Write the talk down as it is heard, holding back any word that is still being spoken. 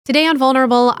Today on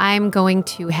Vulnerable, I'm going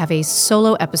to have a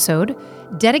solo episode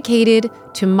dedicated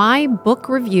to my book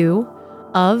review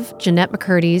of Jennette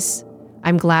McCurdy's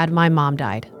I'm Glad My Mom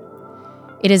Died.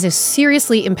 It is a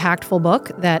seriously impactful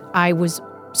book that I was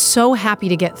so happy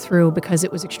to get through because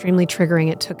it was extremely triggering.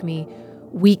 It took me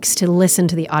weeks to listen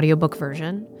to the audiobook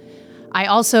version. I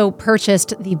also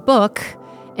purchased the book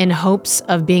in hopes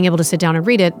of being able to sit down and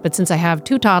read it, but since I have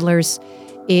two toddlers,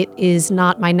 it is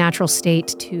not my natural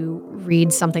state to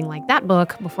read something like that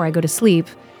book before I go to sleep,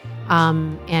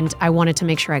 and I wanted to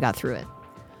make sure I got through it.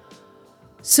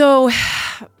 So,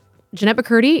 Jennette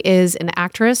McCurdy is an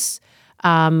actress,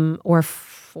 or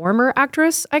former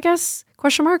actress, I guess, ?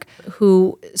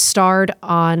 Who starred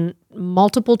on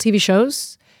multiple TV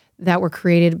shows that were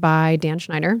created by Dan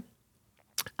Schneider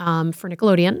for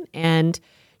Nickelodeon, and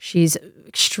she's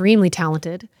extremely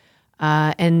talented.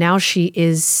 And now she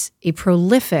is a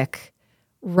prolific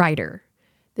writer.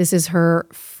 This is her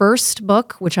first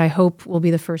book, which I hope will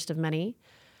be the first of many.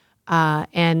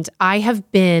 And I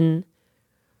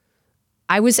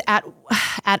was at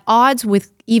odds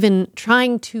with even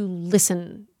trying to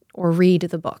listen or read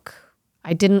the book.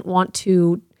 I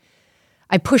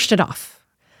pushed it off.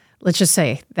 Let's just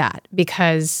say that,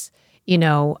 because,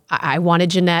 I wanted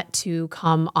Jennette to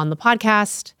come on the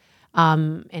podcast.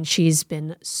 And she's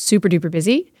been super duper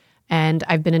busy, and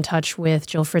I've been in touch with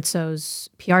Jill Fritzo's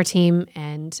PR team,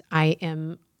 and I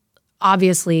am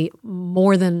obviously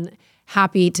more than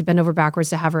happy to bend over backwards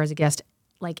to have her as a guest,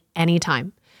 like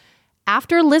anytime.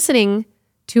 After listening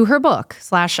to her book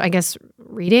 / I guess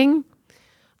reading,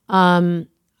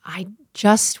 I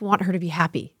just want her to be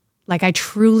happy. Like, I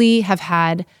truly have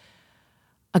had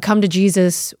a come to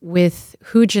Jesus with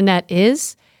who Jennette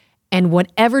is. And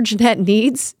whatever Jennette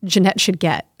needs, Jennette should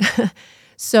get.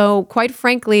 So quite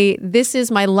frankly, this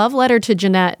is my love letter to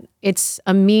Jennette. It's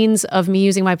a means of me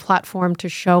using my platform to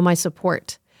show my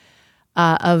support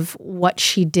of what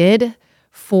she did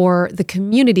for the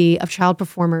community of child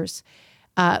performers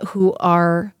who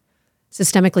are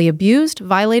systemically abused,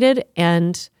 violated,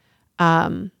 and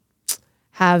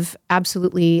have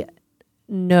absolutely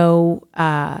no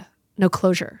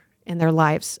closure in their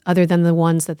lives other than the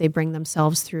ones that they bring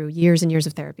themselves through years and years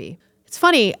of therapy. It's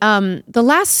funny, the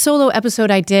last solo episode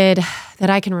I did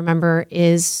that I can remember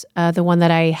is the one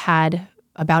that I had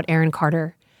about Aaron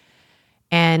Carter.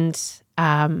 And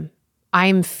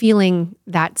I'm feeling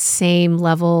that same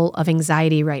level of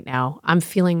anxiety right now. I'm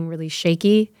feeling really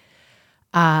shaky.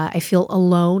 I feel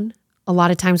alone. A lot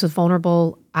of times with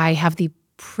Vulnerable, I have the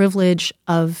privilege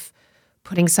of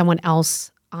putting someone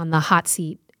else on the hot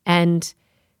seat, and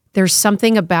there's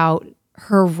something about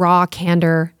her raw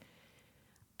candor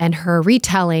and her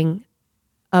retelling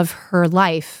of her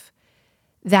life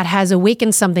that has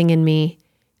awakened something in me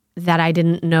that I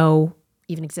didn't know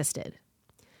even existed.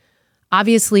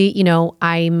 Obviously,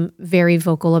 I'm very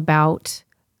vocal about,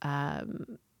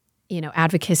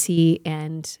 advocacy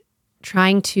and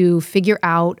trying to figure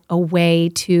out a way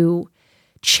to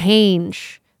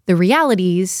change the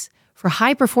realities for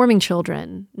high-performing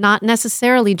children, not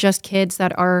necessarily just kids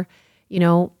that are,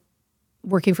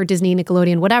 working for Disney,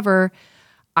 Nickelodeon, whatever.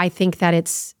 I think that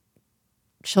it's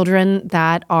children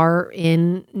that are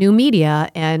in new media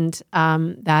and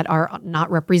that are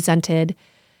not represented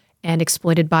and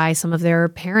exploited by some of their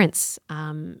parents.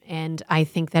 And I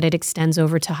think that it extends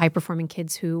over to high-performing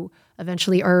kids who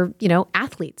eventually are,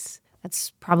 athletes.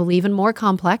 That's probably even more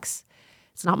complex.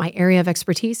 It's not my area of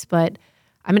expertise, but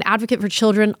I'm an advocate for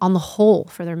children on the whole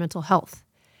for their mental health.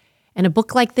 And a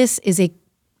book like this it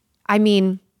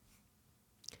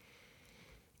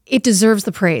deserves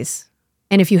the praise.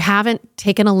 And if you haven't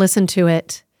taken a listen to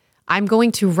it, I'm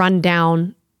going to run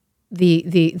down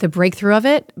the breakthrough of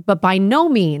it, but by no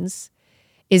means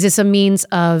is this a means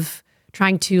of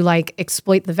trying to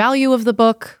exploit the value of the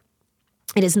book.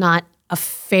 It is not a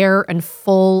fair and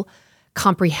full,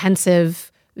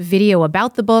 comprehensive video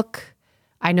about the book.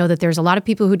 I know that there's a lot of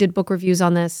people who did book reviews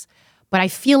on this, but I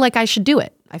feel like I should do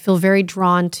it. I feel very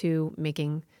drawn to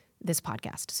making this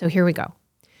podcast. So here we go.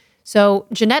 So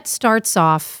Jennette starts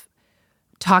off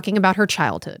talking about her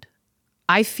childhood.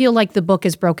 I feel like the book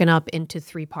is broken up into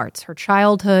 3 parts: her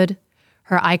childhood,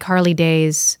 her iCarly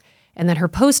days, and then her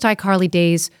post-iCarly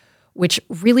days, which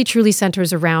really truly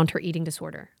centers around her eating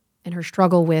disorder and her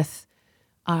struggle with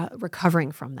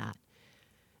recovering from that.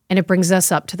 And it brings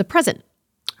us up to the present.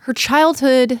 Her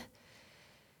childhood,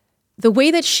 the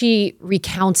way that she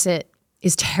recounts it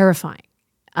is terrifying.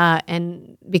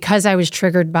 And because I was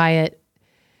triggered by it,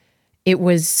 it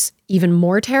was even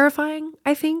more terrifying,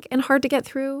 I think, and hard to get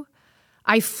through.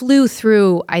 I flew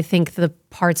through, I think, the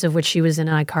parts of which she was in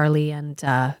iCarly and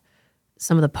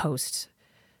some of the post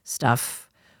stuff,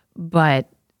 but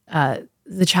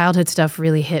the childhood stuff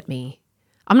really hit me.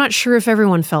 I'm not sure if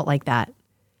everyone felt like that,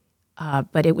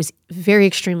 but it was very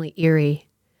extremely eerie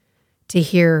to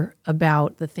hear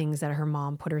about the things that her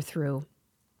mom put her through.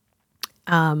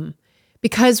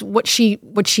 Because what she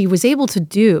was able to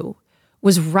do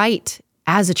was right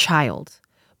as a child,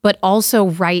 but also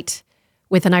right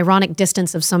with an ironic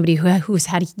distance of somebody who's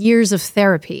had years of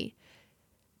therapy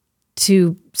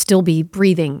to still be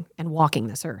breathing and walking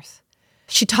this earth.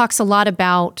 She talks a lot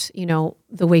about,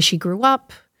 the way she grew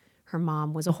up. Her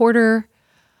mom was a hoarder,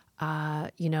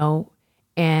 and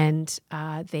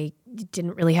they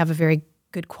didn't really have a very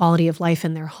good quality of life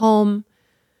in their home.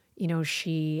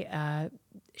 She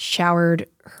showered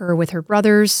her with her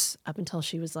brothers up until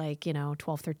she was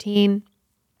 12, 13.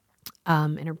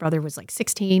 And her brother was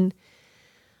 16.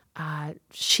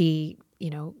 She,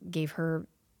 gave her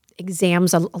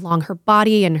exams along her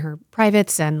body and her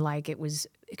privates. And it was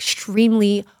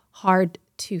extremely hard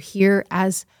to hear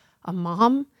as a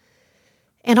mom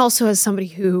and also as somebody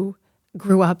who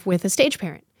grew up with a stage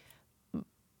parent.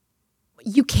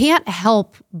 You can't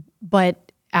help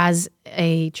but, as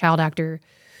a child actor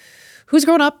who's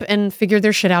grown up and figured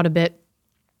their shit out a bit,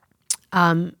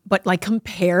 but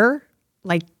compare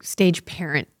stage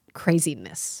parent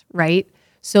craziness, right?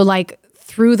 So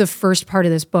through the first part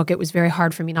of this book, it was very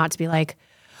hard for me not to be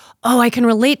oh, I can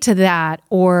relate to that,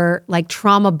 or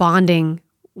trauma bonding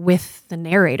with the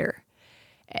narrator.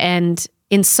 And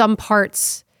in some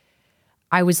parts,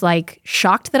 I was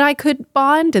shocked that I could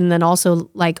bond, and then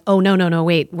also oh, no,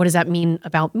 wait, what does that mean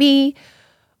about me?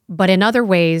 But in other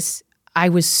ways, I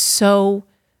was so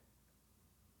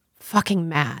fucking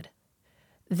mad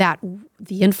that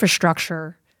the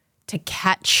infrastructure to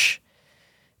catch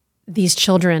these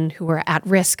children who are at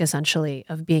risk, essentially,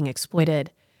 of being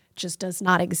exploited just does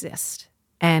not exist.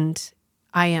 And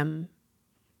I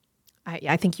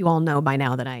think you all know by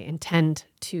now that I intend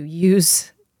to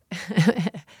use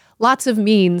lots of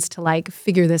means to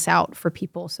figure this out for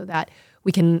people so that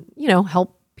we can,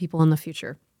 help people in the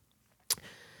future.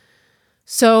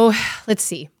 So let's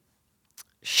see.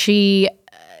 She,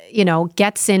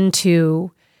 gets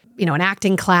into, an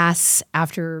acting class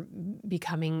after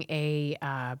becoming a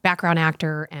background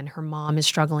actor, and her mom is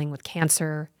struggling with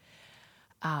cancer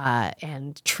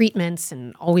and treatments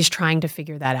and always trying to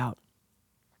figure that out.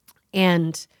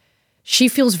 And she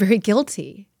feels very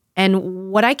guilty.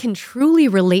 And what I can truly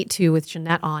relate to with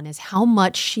Jennette on is how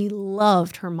much she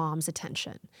loved her mom's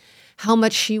attention, how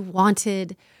much she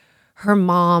wanted her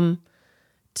mom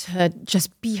to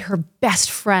just be her best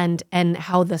friend, and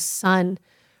how the sun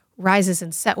rises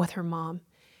and set with her mom.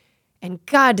 And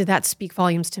God, did that speak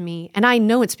volumes to me. And I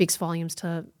know it speaks volumes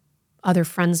to other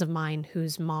friends of mine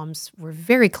whose moms were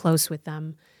very close with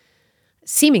them,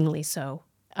 seemingly so.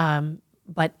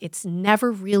 But it's never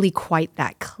really quite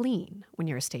that clean when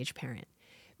you're a stage parent,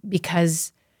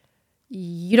 because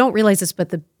you don't realize this, but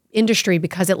the industry,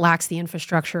 because it lacks the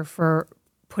infrastructure for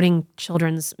putting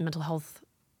children's mental health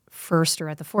first or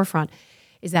at the forefront,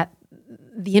 is that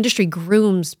the industry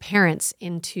grooms parents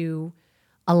into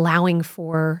allowing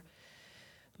for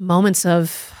moments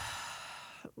of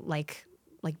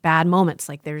bad moments,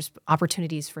 there's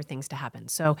opportunities for things to happen.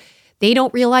 So they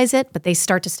don't realize it, but they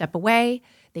start to step away.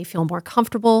 They feel more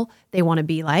comfortable. They want to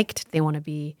be liked. They want to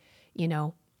be,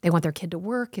 they want their kid to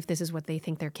work if this is what they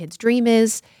think their kid's dream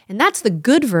is. And that's the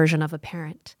good version of a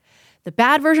parent. The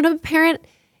bad version of a parent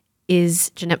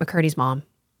is Jennette McCurdy's mom.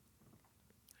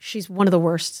 She's one of the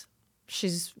worst.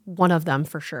 She's one of them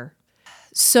for sure.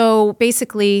 So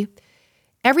basically,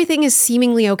 everything is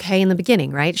seemingly okay in the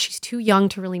beginning, right? She's too young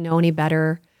to really know any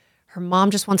better. Her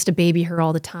mom just wants to baby her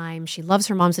all the time. She loves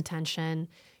her mom's attention.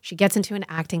 She gets into an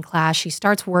acting class. She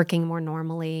starts working more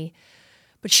normally.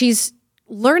 But she's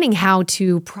learning how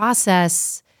to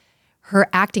process her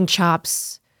acting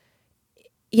chops,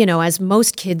 as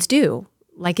most kids do.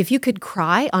 If you could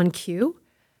cry on cue,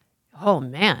 oh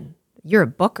man, you're a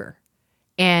booker.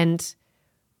 And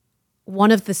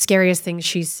one of the scariest things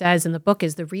she says in the book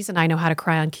is, the reason I know how to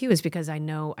cry on cue is because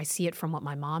I see it from what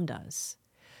my mom does.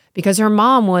 Because her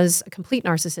mom was a complete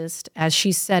narcissist, as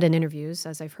she said in interviews,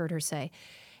 as I've heard her say.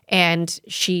 And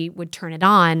she would turn it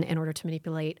on in order to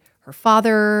manipulate her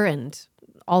father and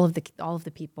all of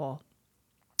the people.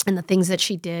 And the things that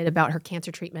she did about her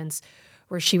cancer treatments,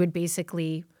 where she would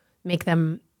basically make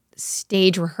them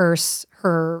stage rehearse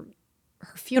her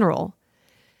funeral.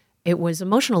 It was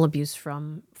emotional abuse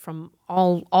from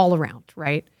all around,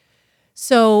 right?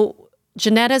 So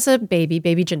Jennette, as a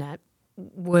baby Jennette,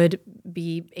 would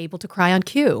be able to cry on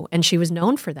cue, and she was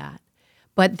known for that.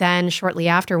 But then shortly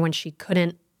after, when she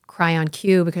couldn't cry on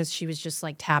cue because she was just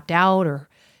tapped out, or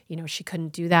she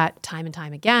couldn't do that time and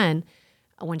time again.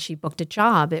 When she booked a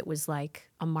job, it was like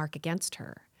a mark against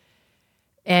her.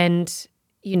 And,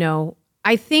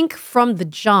 I think from the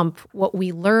jump, what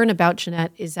we learn about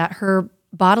Jennette is that her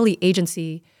bodily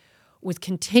agency was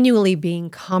continually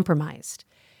being compromised.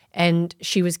 And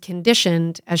she was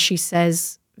conditioned, as she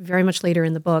says very much later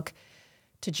in the book,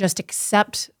 to just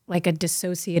accept like a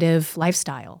dissociative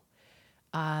lifestyle.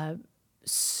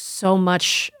 So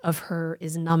much of her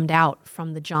is numbed out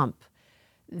from the jump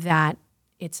that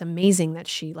it's amazing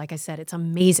that like I said, it's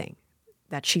amazing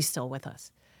that she's still with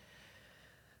us.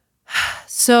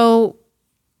 So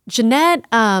Jennette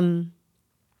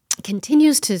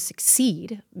continues to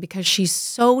succeed because she's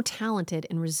so talented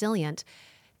and resilient.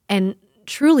 And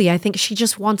truly, I think she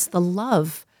just wants the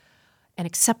love and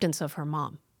acceptance of her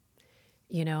mom.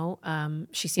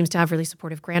 She seems to have really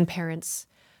supportive grandparents.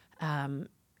 And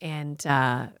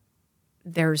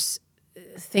there's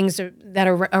things that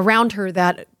are around her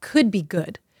that could be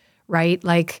good, right?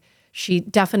 Like she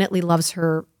definitely loves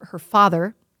her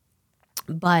father,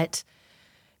 but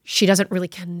she doesn't really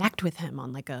connect with him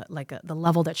on the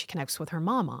level that she connects with her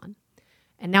mom on.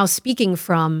 And now speaking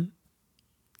from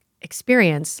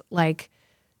experience, like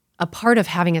a part of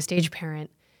having a stage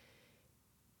parent,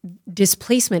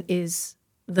 displacement is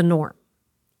the norm.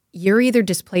 You're either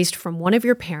displaced from one of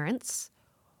your parents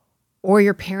or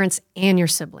your parents and your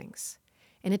siblings,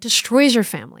 and it destroys your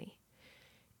family.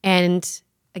 And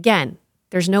again,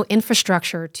 there's no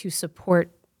infrastructure to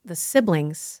support the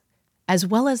siblings as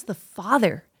well as the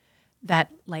father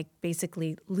that like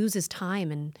basically loses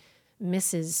time and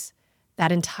misses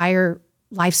that entire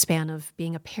lifespan of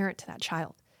being a parent to that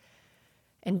child.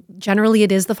 And generally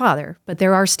it is the father, but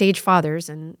there are stage fathers,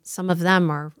 and some of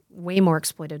them are way more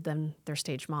exploited than their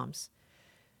stage moms.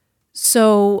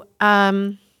 So,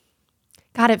 God,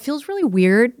 it feels really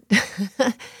weird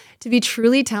to be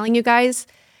truly telling you guys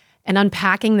and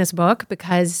unpacking this book,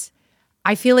 because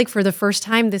I feel like for the first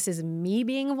time, this is me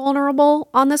being vulnerable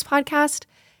on this podcast.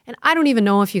 And I don't even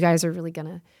know if you guys are really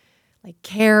gonna like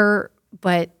care,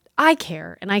 but I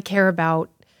care. And I care about,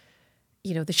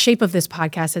 the shape of this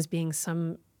podcast as being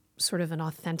some sort of an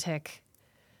authentic,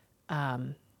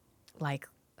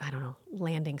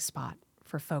 landing spot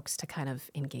for folks to kind of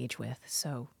engage with.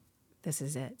 So this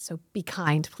is it. So be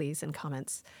kind, please, in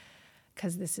comments,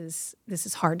 because this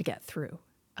is hard to get through.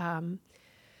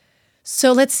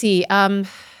 So let's see. I'm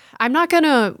not going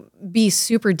to be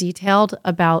super detailed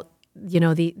about,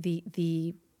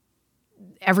 the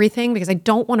everything, because I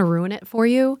don't want to ruin it for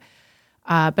you.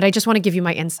 But I just want to give you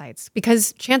my insights,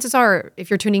 because chances are, if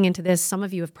you're tuning into this, some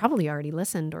of you have probably already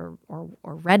listened or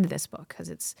read this book because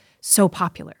it's so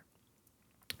popular,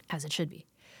 as it should be.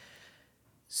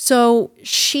 So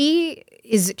she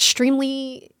is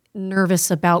extremely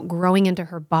nervous about growing into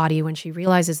her body when she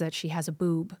realizes that she has a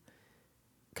boob,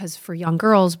 because for young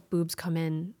girls, boobs come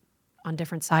in on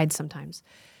different sides sometimes.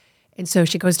 And so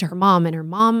she goes to her mom, and her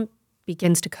mom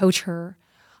begins to coach her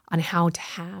on how to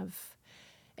have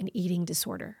an eating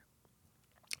disorder.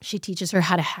 She teaches her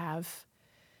how to have,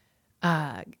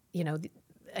 a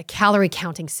calorie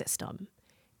counting system.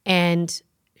 And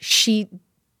she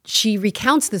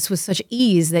recounts this with such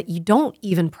ease that you don't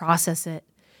even process it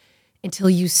until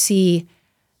you see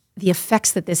the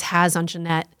effects that this has on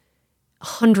Jennette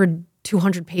 100,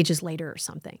 200 pages later or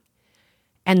something.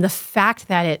 And the fact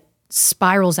that it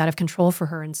spirals out of control for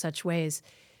her in such ways,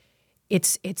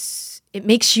 it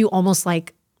makes you almost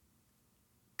like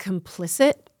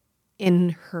complicit in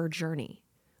her journey,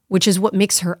 which is what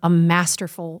makes her a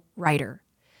masterful writer.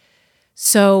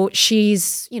 So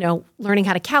she's, learning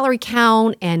how to calorie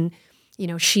count, and,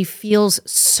 she feels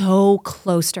so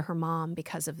close to her mom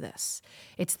because of this.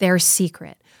 It's their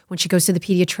secret. When she goes to the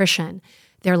pediatrician,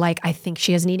 they're like, I think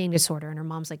she has an eating disorder. And her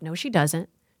mom's like, no, she doesn't.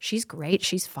 She's great.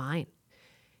 She's fine.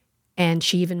 And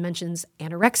she even mentions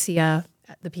anorexia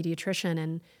at the pediatrician.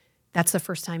 And that's the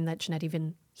first time that Jennette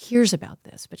even hears about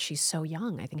this. But she's so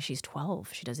young. I think she's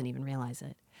 12. She doesn't even realize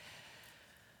it.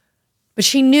 But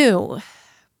she knew,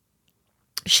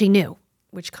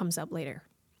 which comes up later.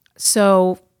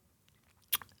 So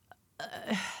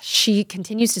she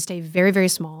continues to stay very, very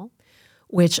small,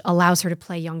 which allows her to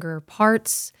play younger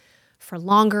parts for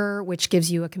longer, which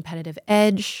gives you a competitive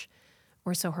edge,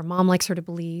 or so her mom likes her to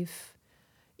believe.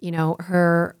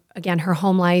 Her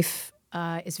home life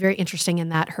is very interesting in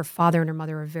that her father and her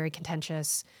mother are very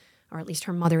contentious, or at least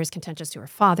her mother is contentious to her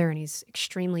father, and he's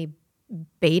extremely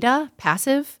beta,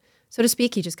 passive, so to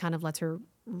speak. He just kind of lets her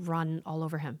run all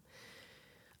over him.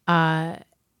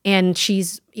 And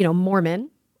she's, Mormon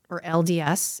or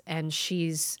LDS, and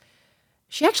she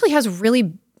actually has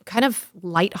really kind of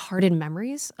lighthearted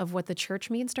memories of what the church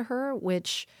means to her,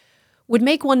 which would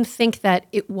make one think that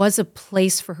it was a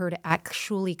place for her to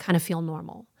actually kind of feel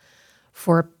normal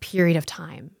for a period of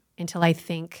time, until I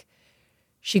think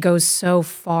she goes so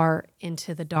far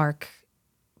into the dark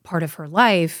part of her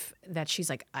life that she's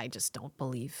like, I just don't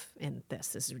believe in this.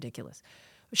 This is ridiculous.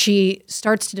 She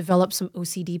starts to develop some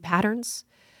OCD patterns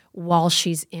while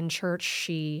she's in church.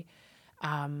 She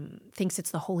thinks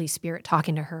it's the Holy Spirit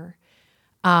talking to her.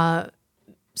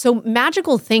 So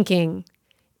magical thinking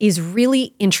is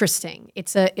really interesting.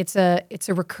 It's a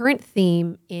recurrent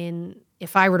theme in,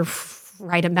 if I were to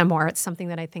write a memoir, it's something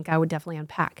that I think I would definitely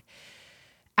unpack.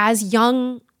 As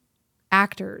young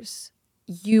actors,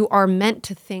 you are meant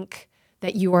to think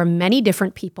that you are many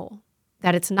different people,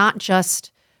 that it's not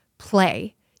just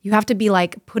play. You have to be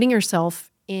like putting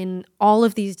yourself in all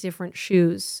of these different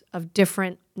shoes of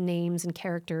different names and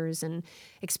characters and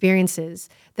experiences,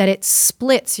 that it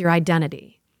splits your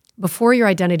identity before your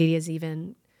identity is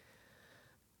even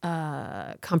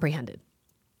comprehended.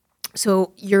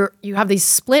 So you have these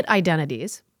split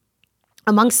identities.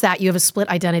 Amongst that, you have a split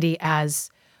identity as,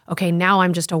 okay, now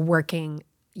I'm just a working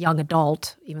young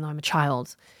adult, even though I'm a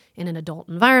child, in an adult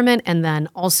environment. And then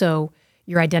also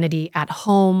your identity at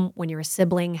home when you're a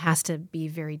sibling has to be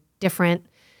very different,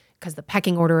 because the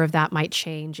pecking order of that might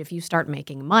change if you start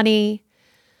making money.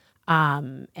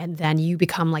 And then you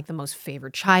become like the most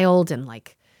favored child. And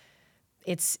like,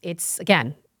 it's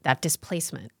again, that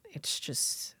displacement. It's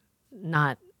just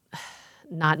not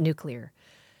nuclear.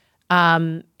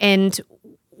 And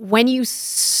when you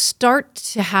start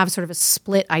to have sort of a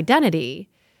split identity,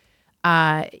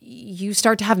 you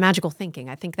start to have magical thinking.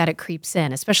 I think that it creeps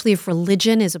in, especially if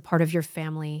religion is a part of your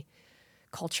family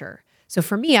culture. So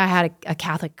for me, I had a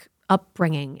Catholic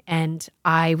upbringing, and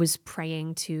I was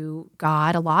praying to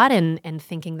God a lot and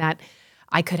thinking that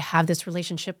I could have this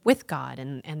relationship with God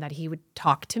and that he would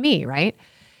talk to me, right?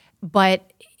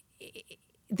 But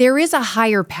there is a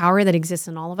higher power that exists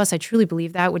in all of us. I truly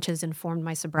believe that, which has informed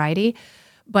my sobriety.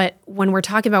 But when we're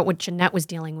talking about what Jennette was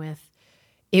dealing with,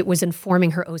 it was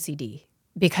informing her OCD,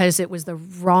 because it was the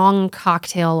wrong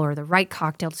cocktail or the right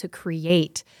cocktail to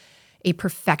create a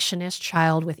perfectionist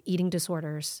child with eating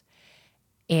disorders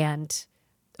and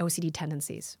OCD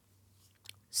tendencies.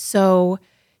 So,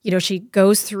 she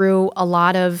goes through a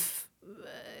lot of,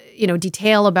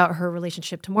 detail about her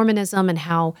relationship to Mormonism and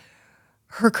how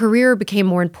her career became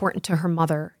more important to her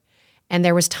mother. And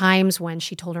there was times when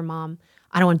she told her mom,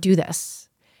 I don't want to do this.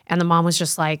 And the mom was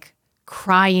just like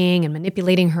crying and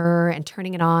manipulating her and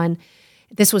turning it on.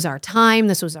 This was our time.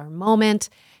 This was our moment.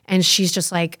 And she's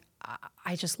just like,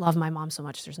 I just love my mom so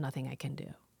much. There's nothing I can do.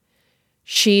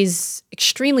 She's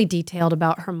extremely detailed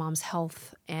about her mom's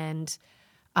health and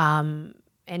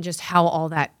just how all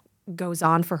that goes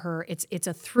on for her. It's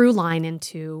a through line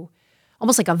into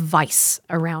almost like a vice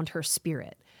around her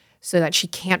spirit, so that she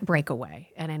can't break away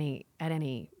at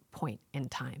any point in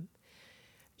time.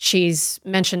 She's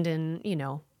mentioned in,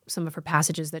 some of her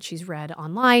passages that she's read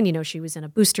online. She was in a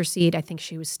booster seat. I think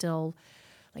she was still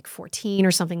like 14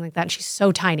 or something like that. And she's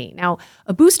so tiny. Now,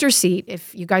 a booster seat,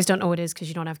 if you guys don't know what it is because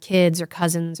you don't have kids or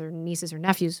cousins or nieces or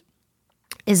nephews,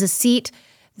 is a seat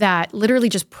that literally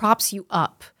just props you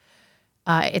up.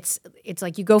 It's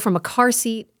like you go from a car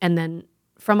seat, and then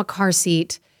from a car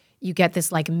seat, you get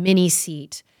this like mini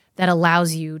seat that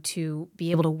allows you to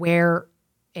be able to wear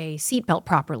a seatbelt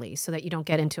properly so that you don't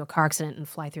get into a car accident and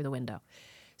fly through the window.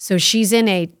 So she's in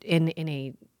a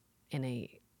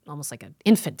almost like an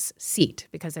infant's seat,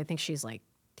 because I think she's like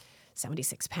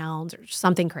 76 pounds or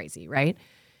something crazy, right?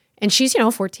 And she's,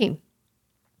 14.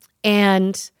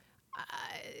 And,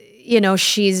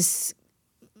 she's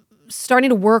starting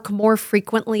to work more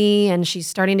frequently, and she's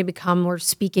starting to become more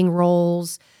speaking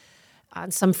roles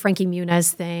on some Frankie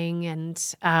Muniz thing.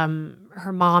 And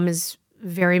her mom is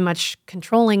very much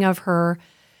controlling of her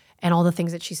and all the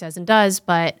things that she says and does,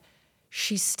 but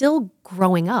she's still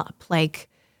growing up. Like,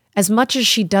 as much as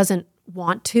she doesn't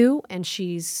want to, and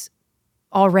she's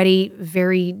already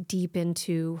very deep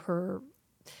into her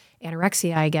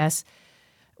anorexia, I guess,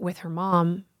 with her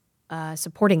mom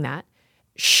supporting that,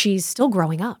 she's still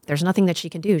growing up. There's nothing that she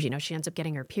can do. She ends up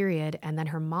getting her period, and then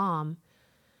her mom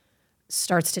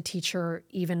starts to teach her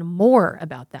even more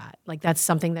about that. Like, that's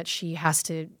something that she has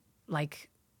to, like,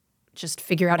 just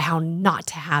figure out how not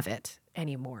to have it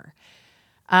anymore.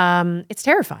 It's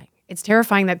terrifying. It's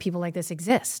terrifying that people like this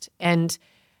exist. And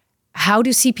how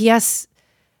does CPS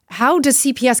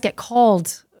get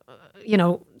called,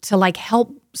 to like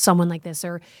help someone like this?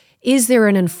 Or is there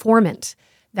an informant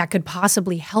that could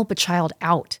possibly help a child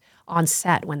out on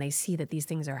set when they see that these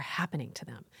things are happening to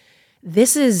them?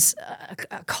 this is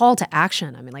a call to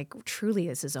action. I mean, like, truly,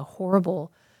 this is a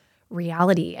horrible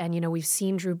reality. And, we've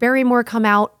seen Drew Barrymore come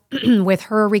out with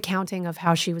her recounting of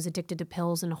how she was addicted to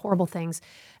pills and horrible things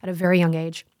at a very young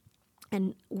age.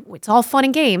 And it's all fun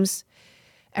and games.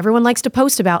 Everyone likes to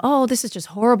post about, oh, this is just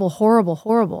horrible, horrible,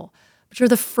 horrible. But you're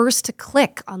the first to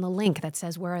click on the link that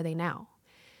says, where are they now?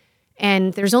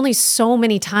 And there's only so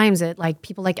many times that like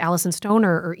people like Allison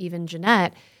Stoner or even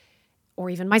Jennette or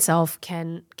even myself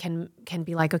can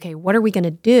be like, okay, what are we going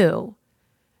to do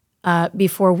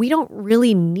before we don't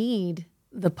really need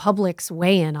the public's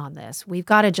weigh in on this? We've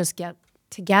got to just get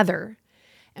together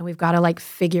and we've got to like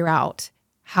figure out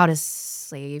how to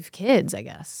save kids, I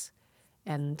guess,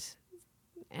 and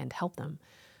help them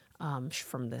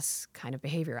from this kind of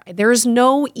behavior. There is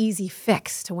no easy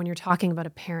fix to when you're talking about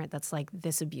a parent that's like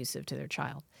this abusive to their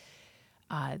child.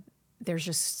 There's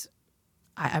just,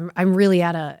 I'm really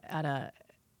at a.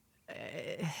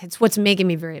 It's what's making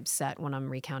me very upset when I'm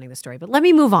recounting the story. But let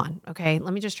me move on, okay?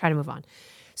 Let me just try to move on.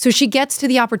 So she gets to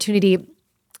the opportunity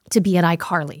to be at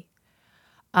iCarly.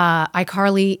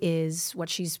 iCarly is what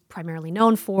she's primarily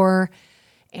known for.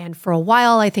 And for a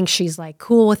while, I think she's like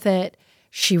cool with it.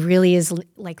 She really is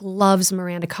like loves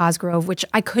Miranda Cosgrove, which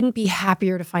I couldn't be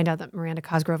happier to find out that Miranda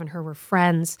Cosgrove and her were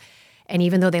friends. And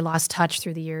even though they lost touch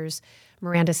through the years,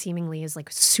 Miranda seemingly is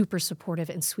like super supportive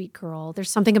and sweet girl.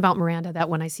 There's something about Miranda that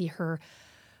when I see her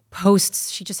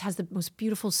posts, she just has the most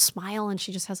beautiful smile and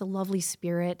she just has a lovely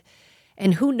spirit.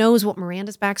 And who knows what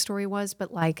Miranda's backstory was,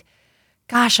 but like,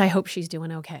 gosh, I hope she's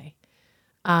doing okay.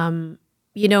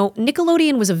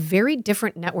 Nickelodeon was a very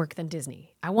different network than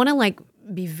Disney. I want to like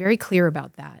be very clear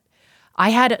about that. I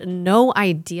had no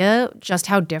idea just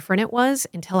how different it was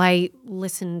until I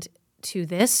listened to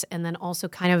this and then also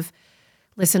kind of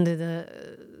listened to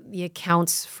the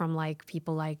accounts from like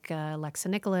people like Alexa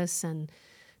Nicholas and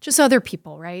just other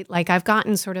people, right? Like I've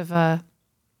gotten sort of a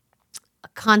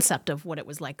concept of what it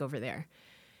was like over there.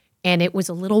 And it was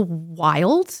a little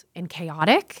wild and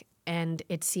chaotic. And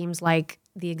it seems like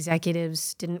the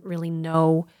executives didn't really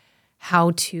know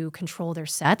how to control their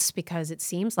sets because it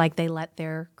seems like they let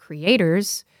their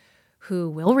creators, who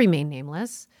will remain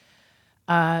nameless,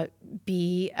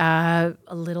 be a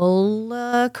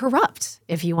little corrupt,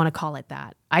 if you want to call it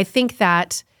that. I think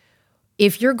that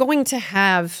if you're going to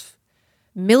have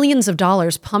millions of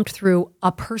dollars pumped through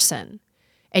a person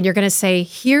and you're going to say,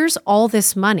 here's all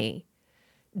this money,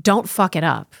 don't fuck it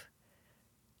up,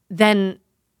 then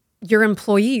your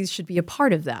employees should be a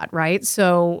part of that, right?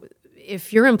 So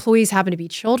if your employees happen to be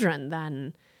children,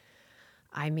 then,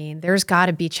 I mean, there's got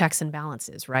to be checks and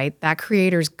balances, right? That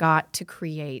creator's got to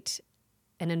create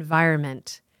an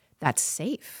environment that's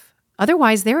safe.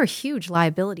 Otherwise, they're a huge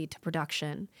liability to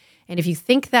production. And if you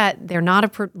think that they're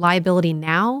not a liability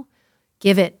now,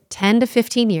 give it 10 to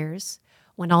 15 years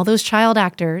when all those child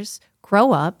actors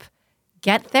grow up,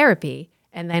 get therapy,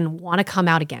 and then want to come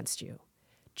out against you.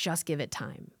 Just give it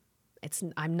time.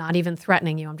 I'm not even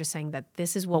threatening you. I'm just saying that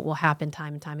this is what will happen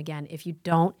time and time again if you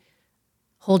don't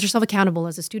hold yourself accountable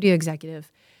as a studio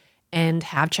executive and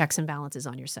have checks and balances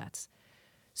on your sets.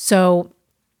 So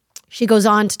she goes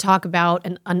on to talk about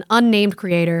an unnamed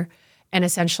creator and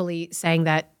essentially saying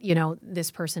that, this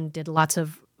person did lots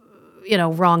of,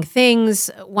 wrong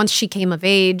things. Once she came of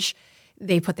age,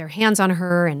 they put their hands on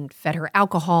her and fed her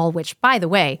alcohol, which, by the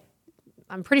way,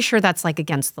 I'm pretty sure that's like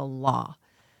against the law.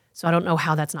 So I don't know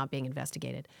how that's not being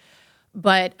investigated.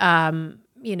 But,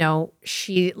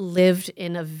 she lived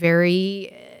in a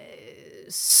very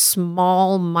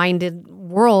small-minded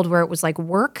world where it was like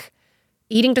work,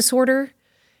 eating disorder,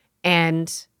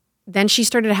 and then she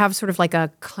started to have sort of like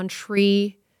a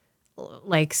country,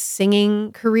 like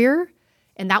singing career.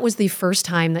 And that was the first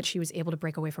time that she was able to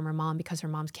break away from her mom because her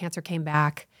mom's cancer came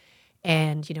back.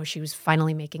 And, she was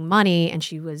finally making money and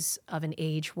she was of an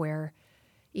age where,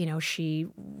 she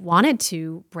wanted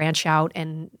to branch out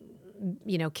and,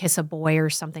 kiss a boy or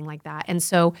something like that. And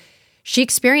so she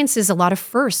experiences a lot of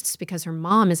firsts because her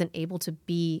mom isn't able to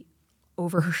be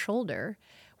over her shoulder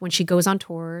when she goes on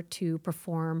tour to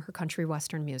perform her country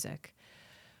western music.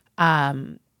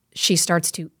 She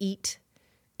starts to eat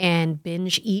and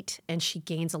binge eat, and she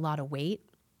gains a lot of weight,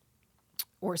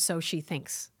 or so she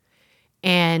thinks.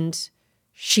 And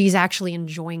she's actually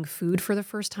enjoying food for the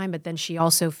first time, but then she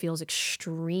also feels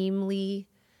extremely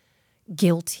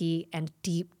guilty and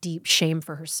deep, deep shame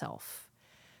for herself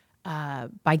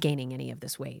by gaining any of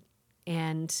this weight.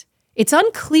 And it's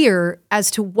unclear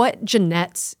as to what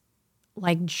Jennette's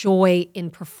like joy in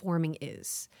performing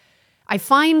is. I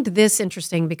find this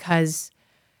interesting because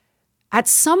at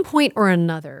some point or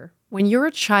another, when you're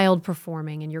a child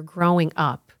performing and you're growing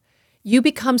up, you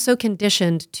become so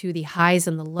conditioned to the highs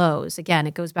and the lows. Again,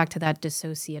 it goes back to that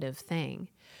dissociative thing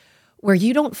where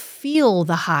you don't feel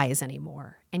the highs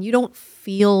anymore and you don't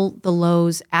feel the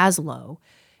lows as low.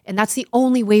 And that's the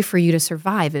only way for you to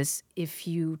survive is if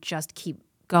you just keep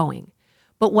going.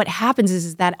 But what happens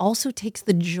is that also takes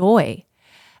the joy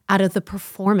out of the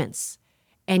performance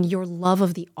and your love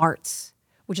of the arts,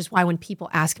 which is why when people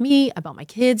ask me about my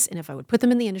kids and if I would put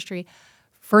them in the industry,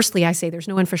 firstly, I say there's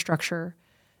no infrastructure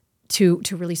to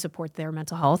really support their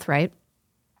mental health, right?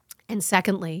 And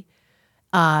secondly,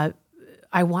 I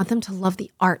want them to love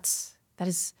the arts. That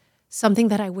is something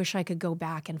that I wish I could go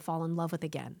back and fall in love with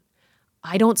again.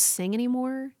 I don't sing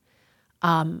anymore.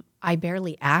 I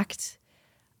barely act.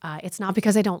 It's not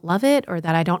because I don't love it or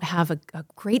that I don't have a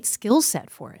great skill set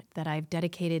for it that I've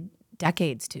dedicated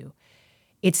decades to.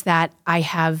 It's that I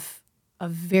have a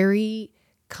very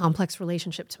complex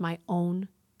relationship to my own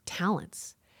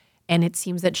talents. And it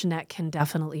seems that Jennette can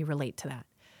definitely relate to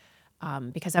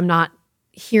that because I'm not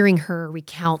hearing her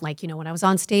recount, like, when I was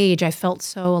on stage, I felt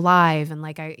so alive. And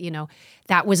like,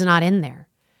 that was not in there.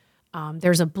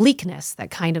 There's a bleakness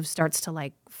that kind of starts to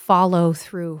like follow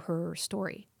through her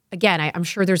story. Again, I'm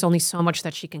sure there's only so much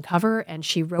that she can cover, and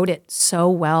she wrote it so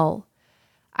well.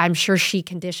 I'm sure she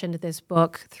conditioned this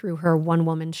book through her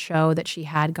one-woman show that she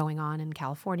had going on in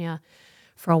California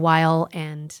for a while.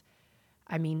 And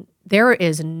I mean, there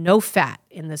is no fat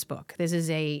in this book. This is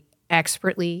a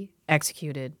expertly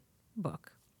executed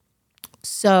book.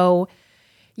 So,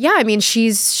 yeah, I mean,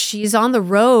 she's on the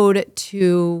road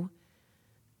to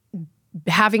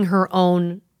having her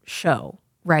own show,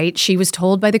 right? She was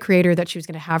told by the creator that she was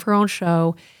going to have her own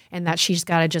show and that she's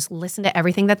got to just listen to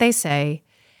everything that they say.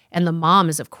 And the mom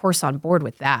is, of course, on board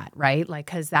with that, right? Like,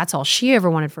 because that's all she ever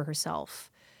wanted for herself.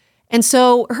 And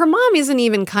so her mom isn't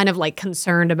even kind of like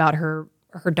concerned about her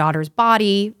daughter's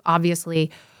body, obviously,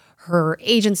 her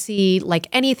agency, like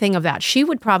anything of that. She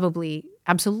would probably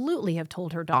absolutely have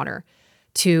told her daughter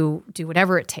to do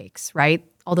whatever it takes, right?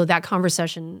 Although that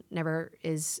conversation never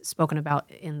is spoken about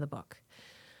in the book.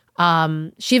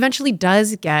 She eventually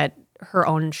does get her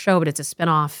own show, but it's a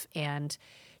spinoff, and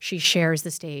she shares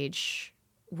the stage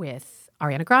with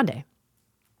Ariana Grande.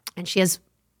 And she has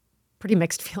pretty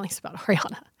mixed feelings about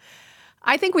Ariana.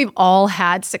 I think we've all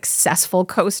had successful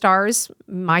co-stars,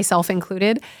 myself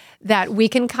included, that we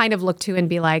can kind of look to and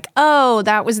be like, oh,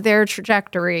 that was their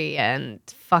trajectory and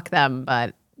fuck them.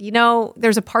 But,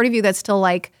 there's a part of you that's still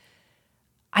like,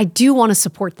 I do want to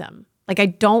support them. Like, I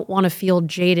don't want to feel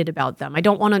jaded about them. I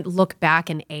don't want to look back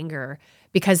in anger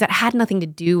because that had nothing to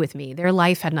do with me. Their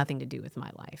life had nothing to do with my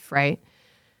life, right?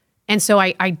 And so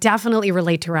I definitely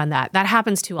relate to her on that. That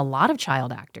happens to a lot of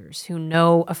child actors who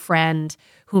know a friend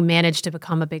who managed to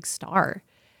become a big star.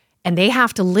 And they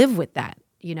have to live with that,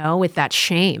 with that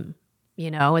shame,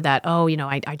 that,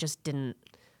 I just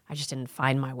didn't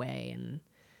find my way. And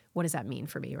what does that mean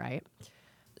for me, right?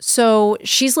 So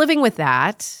she's living with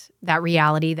that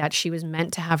reality that she was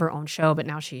meant to have her own show, but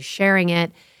now she's sharing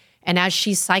it. And as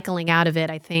she's cycling out of it,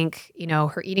 I think,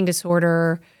 her eating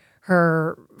disorder,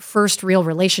 her first real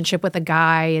relationship with a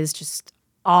guy is just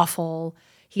awful.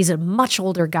 He's a much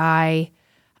older guy,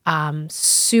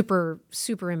 super,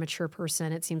 super immature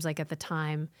person, it seems like at the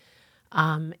time.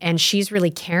 And she's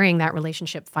really carrying that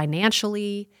relationship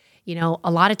financially.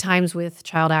 A lot of times with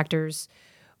child actors,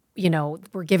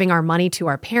 we're giving our money to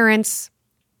our parents.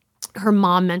 Her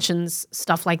mom mentions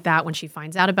stuff like that when she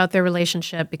finds out about their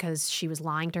relationship because she was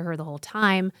lying to her the whole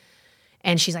time.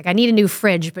 And she's like, I need a new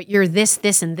fridge, but you're this,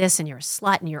 this, and this, and you're a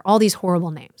slut, and you're all these horrible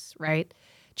names, right?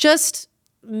 Just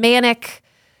manic,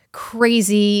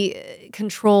 crazy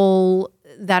control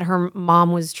that her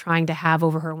mom was trying to have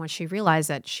over her when she realized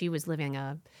that she was living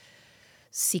a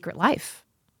secret life.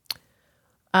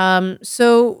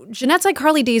 So Jennette's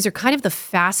iCarly days are kind of the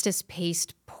fastest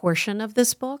paced portion of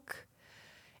this book.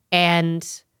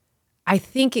 And I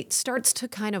think it starts to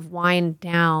kind of wind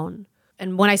down.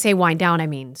 And when I say wind down, I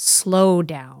mean slow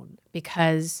down,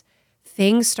 because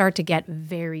things start to get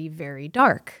very, very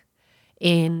dark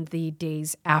in the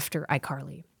days after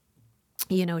iCarly.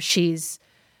 She's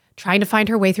trying to find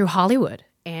her way through Hollywood,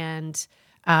 and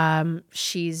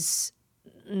she's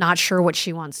not sure what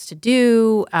she wants to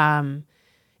do.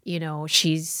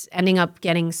 She's ending up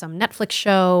getting some Netflix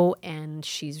show, and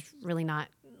she's really not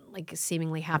like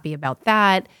seemingly happy about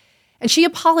that. And she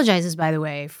apologizes, by the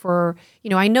way, for,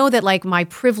 I know that like my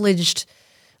privileged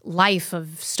life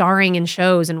of starring in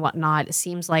shows and whatnot, it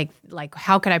seems like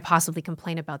how could I possibly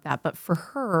complain about that? But for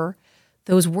her,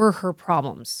 those were her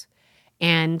problems.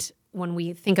 And when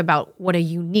we think about what a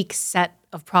unique set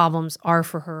of problems are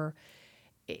for her,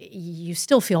 you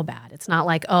still feel bad. It's not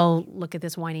like, oh, look at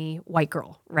this whiny white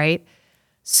girl, right?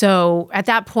 So at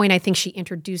that point, I think she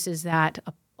introduces that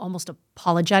almost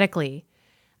apologetically,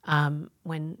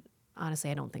 when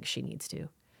honestly, I don't think she needs to.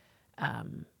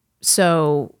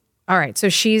 So, all right. So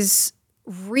she's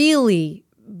really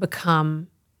become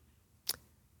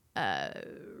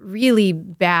really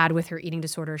bad with her eating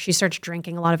disorder. She starts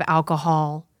drinking a lot of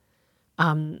alcohol.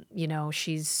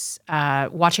 She's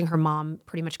watching her mom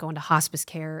pretty much go into hospice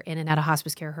care, in and out of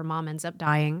hospice care. Her mom ends up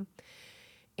dying.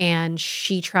 And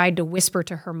she tried to whisper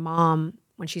to her mom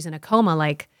when she's in a coma,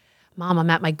 like, Mom, I'm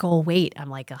at my goal weight. I'm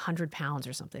like 100 pounds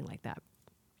or something like that.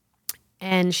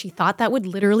 And she thought that would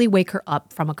literally wake her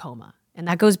up from a coma. And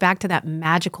that goes back to that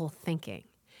magical thinking.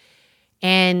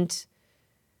 And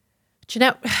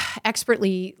Jennette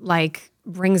expertly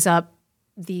brings up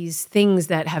these things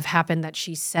that have happened that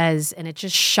she says, and it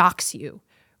just shocks you,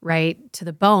 right, to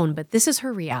the bone. But this is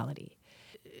her reality.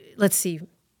 Let's see.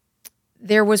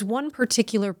 There was one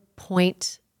particular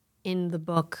point in the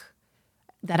book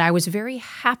that I was very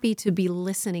happy to be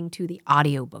listening to the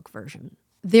audiobook version.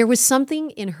 There was something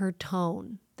in her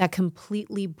tone that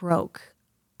completely broke.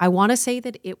 I want to say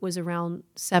that it was around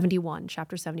 71,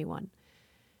 chapter 71.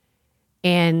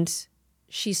 And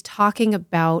she's talking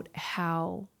about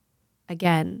how,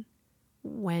 again,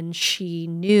 when she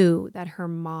knew that her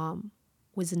mom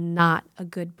was not a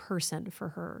good person for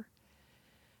her,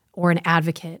 or an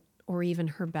advocate, or even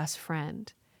her best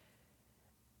friend,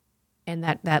 and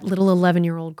that little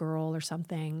 11-year-old girl or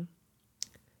something,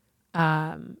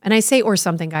 and I say or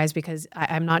something, guys, because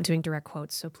I'm not doing direct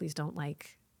quotes, so please don't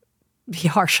be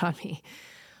harsh on me.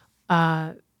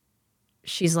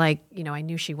 She's like, I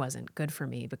knew she wasn't good for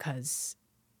me because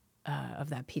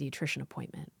of that pediatrician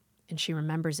appointment. And she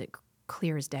remembers it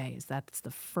clear as day, as that's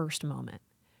the first moment,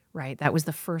 right? That was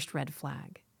the first red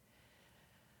flag.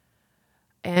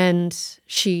 And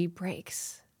she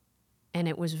breaks. And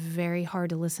it was very hard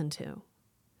to listen to,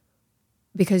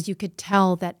 because you could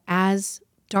tell that as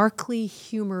darkly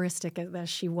humoristic as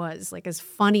she was, as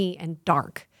funny and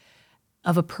dark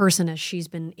of a person as she's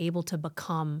been able to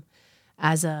become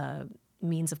as a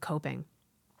means of coping.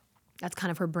 That's kind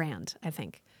of her brand, I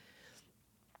think.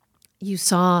 You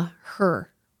saw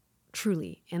her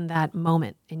truly in that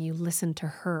moment, and you listened to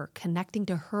her, connecting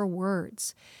to her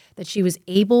words that she was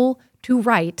able to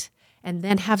write and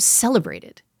then have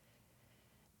celebrated.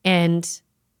 And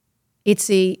it's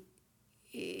a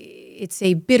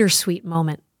bittersweet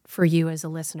moment for you as a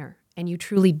listener, and you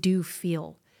truly do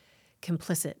feel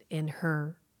complicit in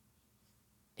her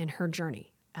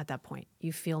journey at that point.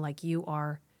 You feel like you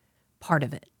are part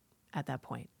of it at that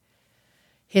point.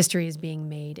 History is being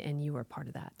made, and you are part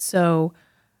of that. So,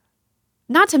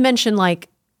 not to mention,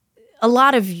 a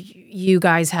lot of you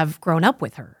guys have grown up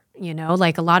with her. A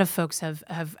lot of folks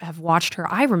have watched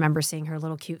her. I remember seeing her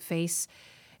little cute face,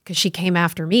 because she came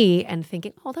after me and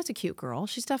thinking, oh, that's a cute girl.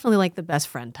 She's definitely the best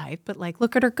friend type, but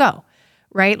look at her go,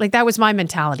 right? That was my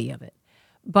mentality of it.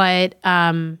 But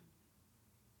to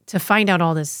find out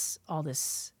all this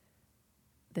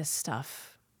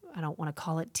stuff, I don't want to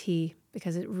call it tea,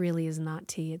 because it really is not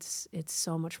tea. It's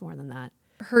so much more than that.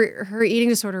 Her eating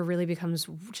disorder really becomes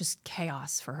just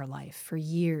chaos for her life for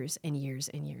years and years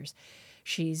and years.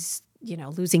 She's,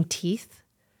 losing teeth.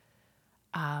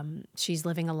 She's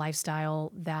living a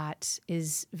lifestyle that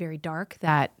is very dark.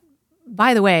 That,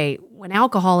 by the way, when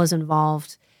alcohol is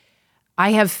involved,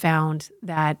 I have found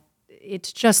that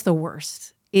it's just the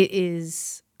worst. It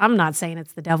is, I'm not saying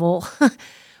it's the devil,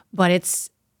 but it's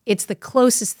the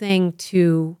closest thing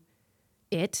to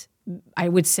it, I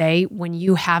would say, when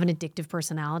you have an addictive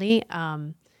personality,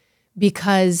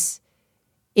 because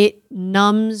it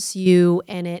numbs you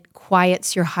and it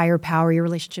quiets your higher power, your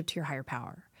relationship to your higher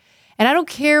power. And I don't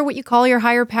care what you call your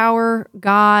higher power,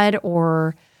 God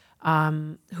or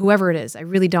whoever it is. I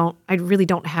really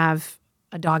don't have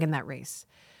a dog in that race.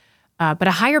 But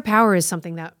a higher power is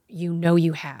something that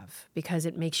you have, because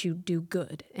it makes you do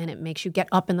good, and it makes you get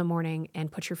up in the morning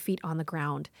and put your feet on the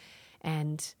ground.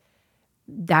 And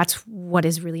that's what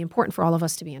is really important for all of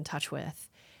us to be in touch with.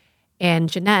 And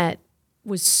Jennette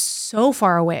was so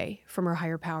far away from her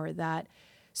higher power that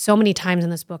so many times in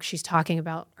this book, she's talking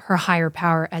about her higher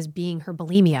power as being her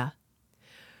bulimia.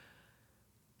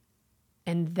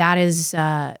 And that is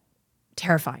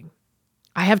terrifying.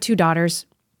 I have 2 daughters,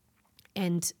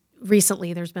 and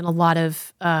recently there's been a lot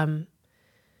of,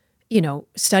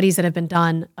 studies that have been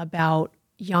done about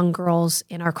young girls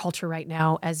in our culture right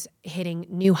now as hitting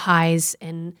new highs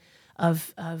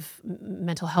of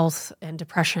mental health and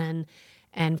depression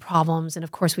and problems. And of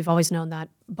course, we've always known that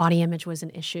body image was an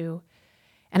issue.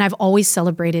 And I've always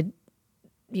celebrated,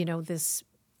 this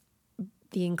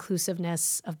the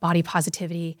inclusiveness of body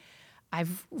positivity.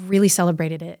 I've really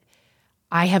celebrated it.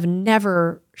 I have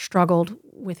never struggled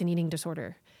with an eating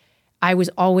disorder. I was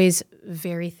always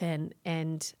very thin,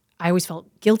 and I always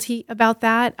felt guilty about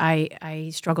that.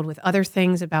 I struggled with other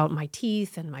things about my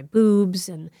teeth and my boobs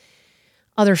and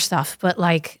other stuff, but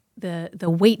like the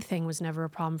weight thing was never a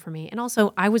problem for me. And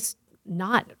also, I was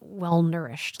not well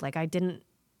nourished. Like, I didn't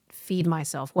feed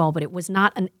myself well, but it was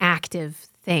not an active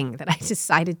thing that I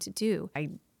decided to do.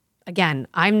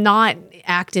 I'm not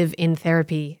active in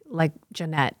therapy like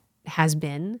Jennette has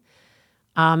been.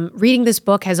 Reading this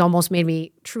book has almost made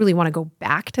me truly want to go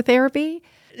back to therapy.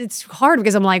 It's hard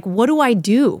because I'm like, what do I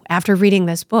do after reading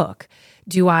this book?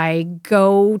 Do I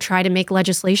go try to make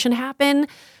legislation happen?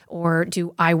 Or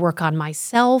do I work on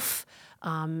myself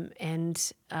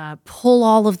and pull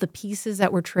all of the pieces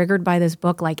that were triggered by this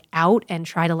book like out and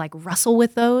try to like wrestle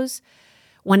with those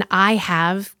when I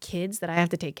have kids that I have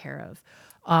to take care of?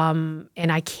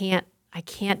 And I can't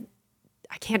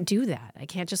do that. I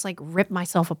can't just like rip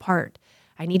myself apart.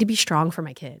 I need to be strong for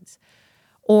my kids.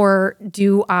 Or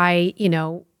do I,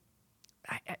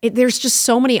 there's just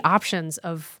so many options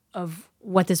of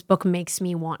what this book makes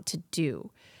me want to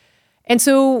do. And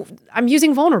so I'm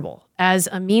using Vulnerable as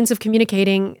a means of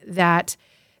communicating that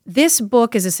this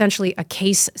book is essentially a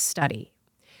case study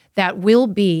that will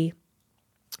be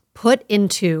put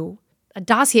into a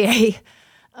dossier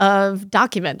of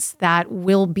documents that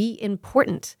will be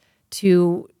important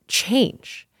to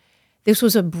change. This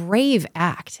was a brave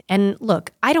act. And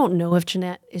look, I don't know if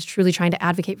Jennette is truly trying to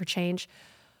advocate for change,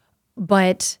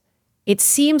 but it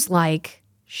seems like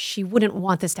she wouldn't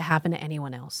want this to happen to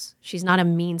anyone else. She's not a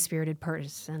mean-spirited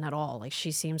person at all. Like,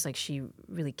 she seems like she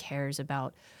really cares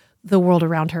about the world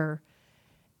around her.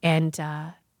 And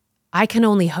I can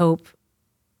only hope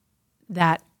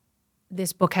that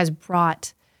this book has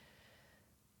brought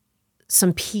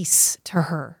some peace to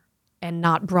her and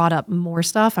not brought up more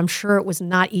stuff. I'm sure it was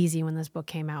not easy when this book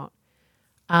came out.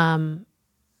 And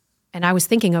I was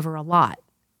thinking of her a lot,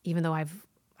 even though I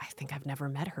think I've never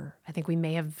met her. I think we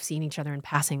may have seen each other in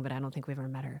passing, but I don't think we've ever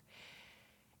met her.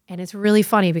 And it's really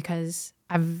funny because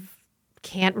I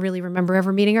can't really remember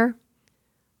ever meeting her,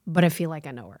 but I feel like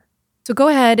I know her. So go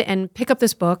ahead and pick up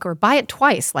this book or buy it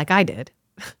twice like I did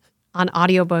on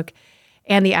audiobook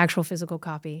and the actual physical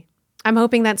copy. I'm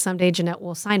hoping that someday Jennette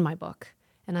will sign my book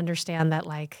and understand that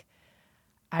like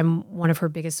I'm one of her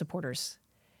biggest supporters.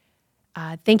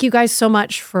 Thank you guys so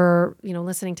much for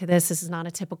listening to this. This is not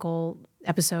a typical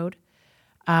episode,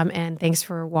 and thanks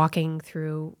for walking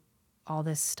through all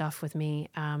this stuff with me.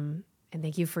 And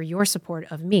thank you for your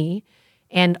support of me,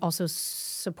 and also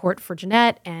support for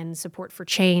Jennette and support for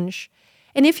change.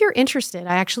 And if you're interested,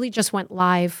 I actually just went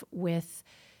live with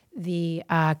the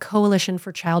Coalition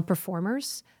for Child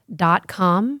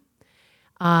Performers.com.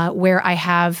 Where I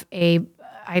have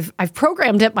I've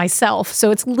programmed it myself.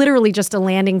 So it's literally just a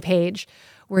landing page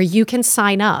where you can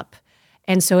sign up.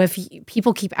 And so if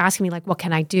people keep asking me like, what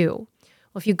can I do?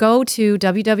 Well, if you go to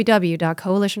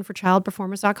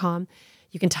www.coalitionforchildperformers.com,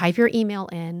 you can type your email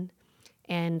in,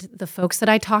 and the folks that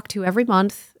I talk to every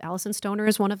month, Allison Stoner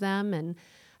is one of them, and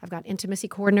I've got intimacy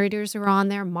coordinators who are on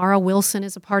there. Mara Wilson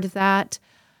is a part of that.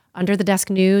 Under the Desk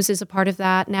News is a part of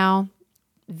that now,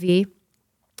 V.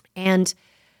 And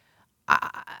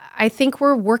I think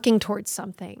we're working towards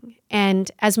something. And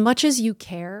as much as you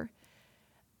care,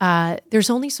 there's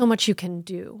only so much you can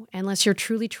do unless you're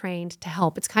truly trained to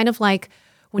help. It's kind of like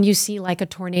when you see like a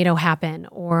tornado happen,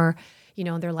 or,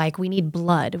 they're like, we need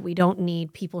blood. We don't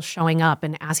need people showing up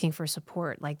and asking for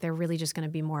support. Like, they're really just going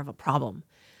to be more of a problem.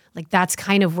 Like, that's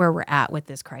kind of where we're at with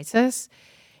this crisis.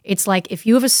 It's like, if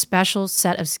you have a special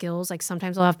set of skills, like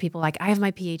sometimes I'll have people like, I have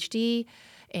my PhD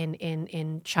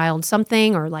in child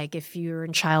something, or like if you're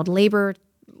in child labor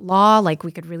law, like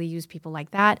we could really use people like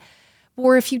that.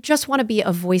 Or if you just want to be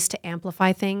a voice to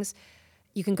amplify things,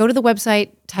 you can go to the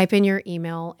website, type in your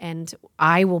email, and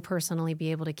I will personally be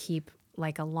able to keep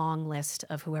like a long list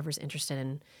of whoever's interested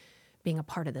in being a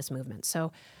part of this movement.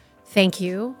 So thank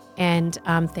you. And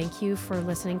thank you for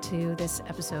listening to this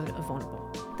episode of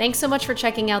Vulnerable. Thanks so much for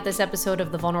checking out this episode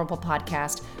of the Vulnerable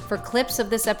Podcast. For clips of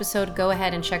this episode, go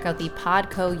ahead and check out the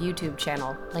Podco YouTube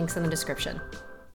channel. Links in the description.